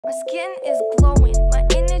My skin is glowing, my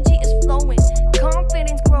energy is flowing,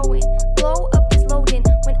 confidence growing, glow up is loading.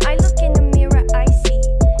 When I look in the mirror, I see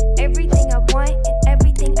everything I want and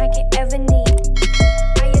everything I can ever need.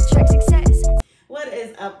 I attract success. What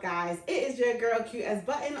is up, guys? It is your girl Cute as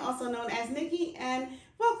Button, also known as Nikki, and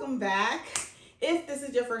welcome back. If this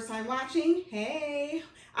is your first time watching, hey,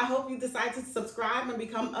 I hope you decide to subscribe and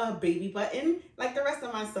become a baby button like the rest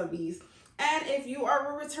of my subbies. And if you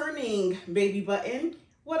are a returning baby button,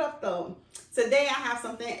 what up though? Today I have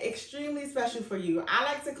something extremely special for you. I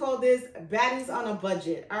like to call this Baddies on a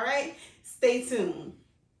Budget, all right? Stay tuned.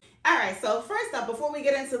 All right, so first up, before we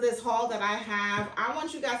get into this haul that I have, I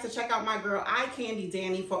want you guys to check out my girl, Eye Candy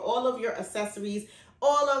Danny, for all of your accessories,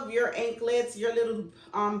 all of your anklets, your little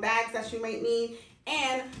bags that you might need,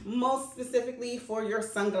 and most specifically for your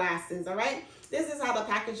sunglasses, all right? This is how the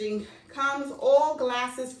packaging comes. All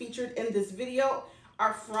glasses featured in this video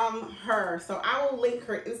are from her. So I will link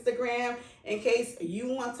her Instagram in case you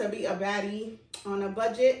want to be a baddie on a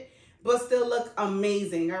budget, but still look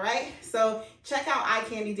amazing, all right? So check out Eye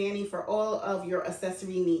Candy Danny for all of your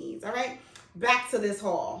accessory needs, all right? Back to this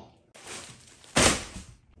haul. All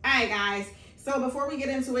right, guys. So before we get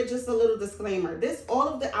into it, just a little disclaimer. All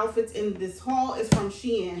of the outfits in this haul is from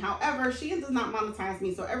Shein. However, Shein does not monetize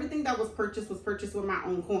me, so everything that was purchased with my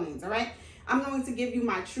own coins, all right? I'm going to give you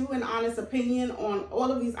my true and honest opinion on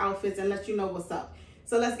all of these outfits and let you know what's up.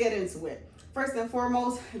 So let's get into it. First and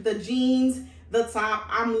foremost, the jeans, the top,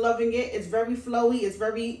 I'm loving it. It's very flowy. It's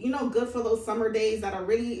very, good for those summer days that are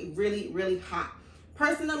really, really, really hot.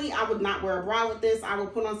 Personally, I would not wear a bra with this. I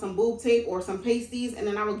would put on some boob tape or some pasties, and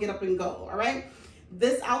then I would get up and go, all right?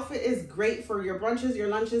 This outfit is great for your brunches, your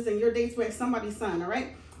lunches, and your dates with somebody's son, all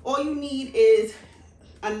right? All you need is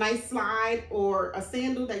a nice slide or a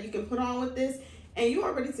sandal that you can put on with this, and you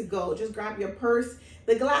are ready to go. Just grab your purse.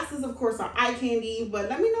 The glasses, of course, are eye candy, but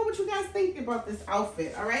let me know what you guys think about this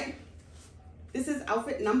outfit, all right? This is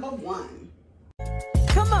outfit number 1.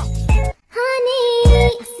 Come on. Honey,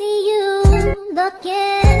 I see you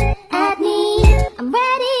looking at me. I'm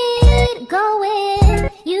ready to go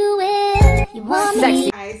where you want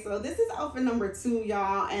me. All right, so this is outfit number 2,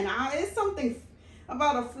 y'all, and it's something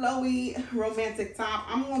about a flowy romantic top.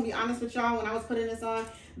 I'm gonna be honest with y'all, when I was putting this on,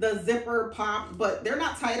 the zipper popped, but they're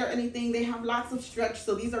not tight or anything. They have lots of stretch,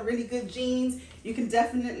 so these are really good jeans. You can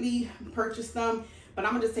definitely purchase them, but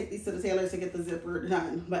I'm gonna just take these to the tailor to get the zipper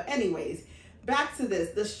done. But anyways, back to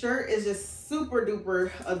this. The shirt is just super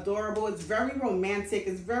duper adorable. It's very romantic.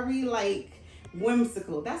 It's very like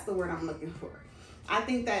whimsical. That's the word I'm looking for. I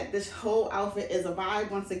think that this whole outfit is a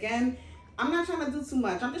vibe. Once again, I'm not trying to do too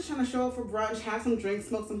much. I'm just trying to show up for brunch, have some drinks,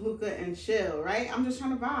 smoke some hookah, and chill, right? I'm just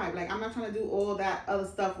trying to vibe. Like, I'm not trying to do all that other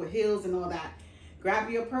stuff with heels and all that. Grab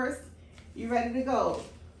your purse. You ready to go?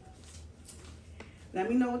 Let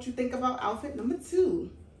me know what you think about outfit number 2.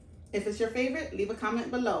 If it's your favorite, leave a comment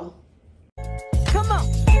below. Come on.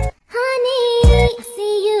 Honey, I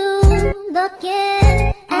see you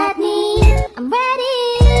looking at me. I'm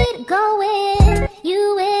ready to go where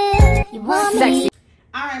you want me.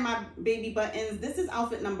 All right, my baby buttons, this is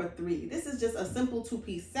outfit number 3. This is just a simple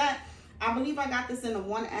 2-piece set. I believe I got this in a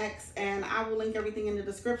 1X, and I will link everything in the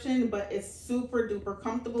description, but it's super duper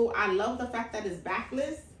comfortable. I love the fact that it's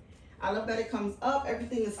backless. I love that it comes up.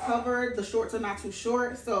 Everything is covered. The shorts are not too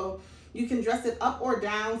short, so you can dress it up or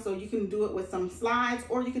down. So you can do it with some slides,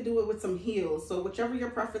 or you can do it with some heels. So whichever your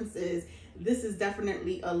preference is, this is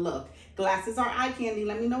definitely a look. Glasses are eye candy.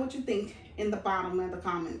 Let me know what you think in the bottom of the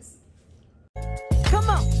comments. Come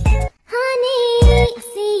on. Honey, I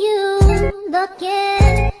see you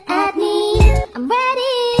looking at me. I'm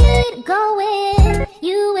ready to go where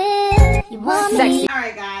you want me. All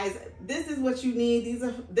right, guys, this is what you need.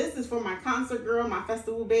 This is for my concert girl, my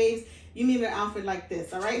festival babes. You need an outfit like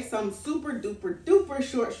this, all right? Some super duper duper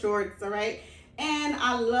short shorts, all right? And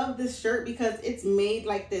I love this shirt because it's made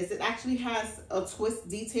like this. It actually has a twist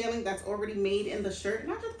detailing that's already made in the shirt,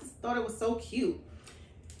 and I just thought it was so cute.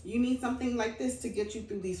 You need something like this to get you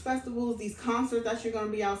through these festivals, these concerts that you're going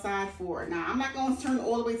to be outside for. Now, I'm not going to turn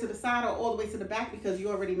all the way to the side or all the way to the back because you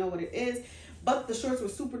already know what it is. But the shorts were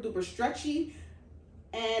super duper stretchy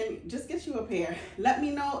and just get you a pair. Let me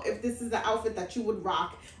know if this is the outfit that you would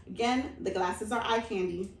rock. Again, the glasses are eye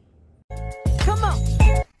candy. Come on.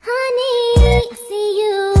 Honey, I see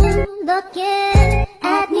you looking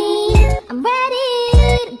at me. I'm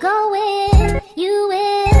ready to go where you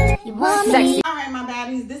want me. All right, my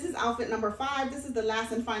baddies, this is outfit number 5. This is the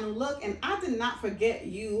last and final look, and I did not forget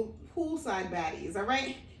you poolside baddies, all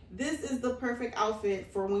right? This is the perfect outfit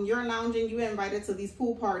for when you're lounging, you're invited to these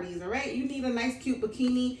pool parties, all right? You need a nice cute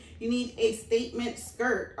bikini. You need a statement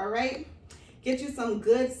skirt, all right? Get you some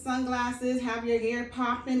good sunglasses, have your hair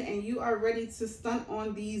popping, and you are ready to stunt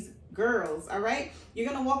on these girls. All right, you're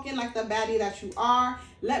gonna walk in like the baddie that you are.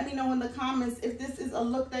 Let me know in the comments if this is a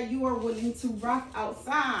look that you are willing to rock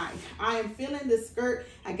outside. I am feeling this skirt.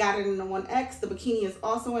 I got it in the 1X. The bikini is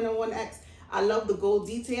also in the 1X. I love the gold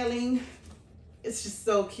detailing. It's just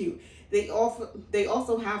so cute. They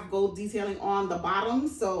also have gold detailing on the bottom,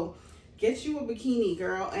 so get you a bikini,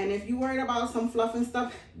 girl. And if you're worried about some fluff and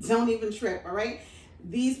stuff, don't even trip. All right,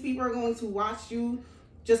 these people are going to watch you.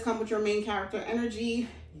 Just come with your main character energy.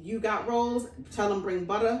 You got roles, tell them bring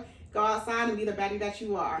butter. Go outside and be the baddie that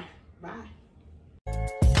you are. Bye.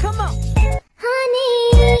 Come on.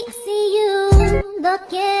 Honey, I see you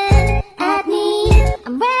looking at me.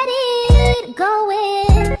 I'm ready to go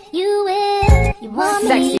in. You want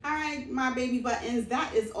me. All right, my baby buttons,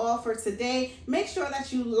 that is all for today. Make sure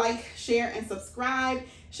that you like, share, and subscribe.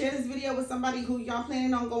 Share this video with somebody who y'all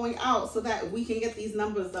planning on going out so that we can get these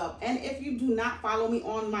numbers up. And if you do not follow me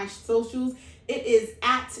on my socials, it is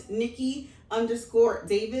at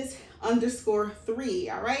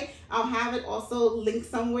Nikki_Davis_3. All right, I'll have it also linked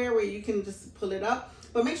somewhere where you can just pull it up.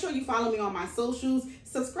 But make sure you follow me on my socials,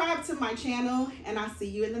 subscribe to my channel, and I'll see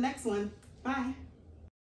you in the next one. Bye.